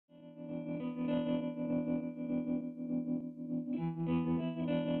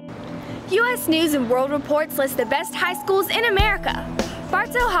U.S. News & World Reports lists the best high schools in America.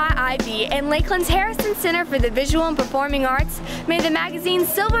 Bartow High IB and Lakeland's Harrison Center for the Visual and Performing Arts made the magazine's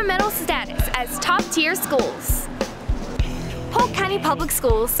silver medal status as top-tier schools. Polk County Public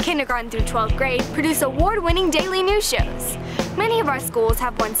Schools, kindergarten through 12th grade, produce award-winning daily news shows. Many of our schools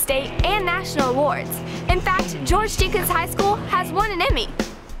have won state and national awards. In fact, George Deacons High School has won an Emmy.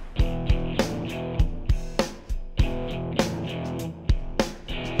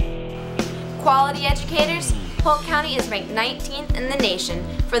 Quality educators, Polk County is ranked 19th in the nation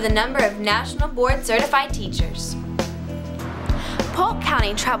for the number of National Board Certified teachers. Polk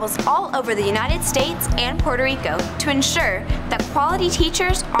County travels all over the United States and Puerto Rico to ensure that quality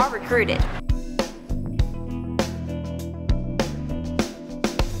teachers are recruited.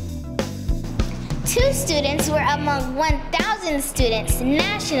 Two students were among 1,000 students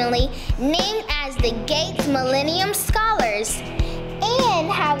nationally named as the Gates Millennium Scholars and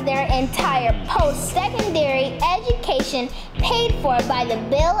have their entire post-secondary education paid for by the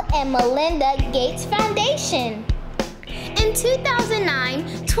Bill and Melinda Gates Foundation. In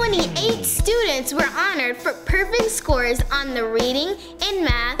 2009, 28 students were honored for perfect scores on the Reading and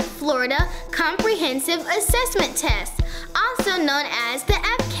Math Florida Comprehensive Assessment Test, also known as the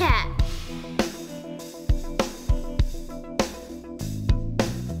FCAT.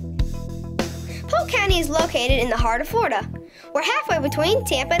 Polk County is located in the heart of Florida. We're halfway between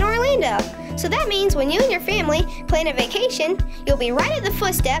Tampa and Orlando, so that means when you and your family plan a vacation, you'll be right at the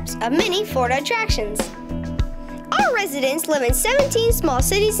footsteps of many Florida attractions. Our residents live in 17 small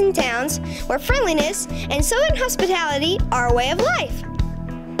cities and towns where friendliness and southern hospitality are a way of life.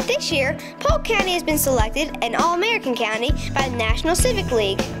 This year, Polk County has been selected an All-American County by the National Civic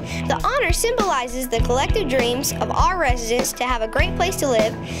League. The honor symbolizes the collective dreams of our residents to have a great place to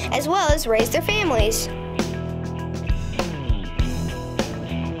live, as well as raise their families.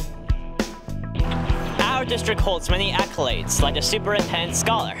 Our district holds many accolades, like the Superintendent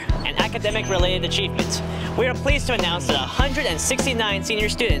Scholar and academic-related achievements. We are pleased to announce that 169 senior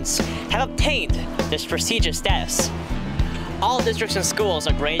students have obtained this prestigious status. All districts and schools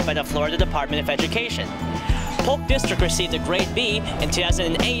are graded by the Florida Department of Education. Polk District received a grade B in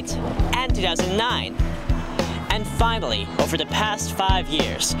 2008 and 2009. And finally, over the past 5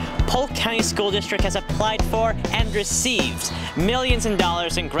 years, Polk County School District has applied for and received millions in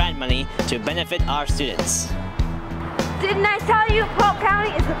dollars in grant money to benefit our students. Didn't I tell you Polk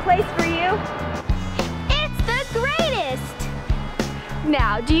County is the place for you? It's the greatest!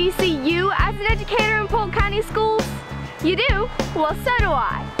 Now, do you see you as an educator in Polk County schools? You do? Well, so do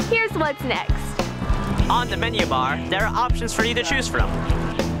I. Here's what's next. On the menu bar, there are options for you to choose from.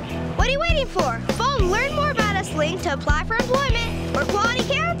 What are you waiting for? Follow the Learn More About Us link to apply for employment, where quality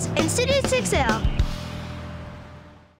counts and students excel.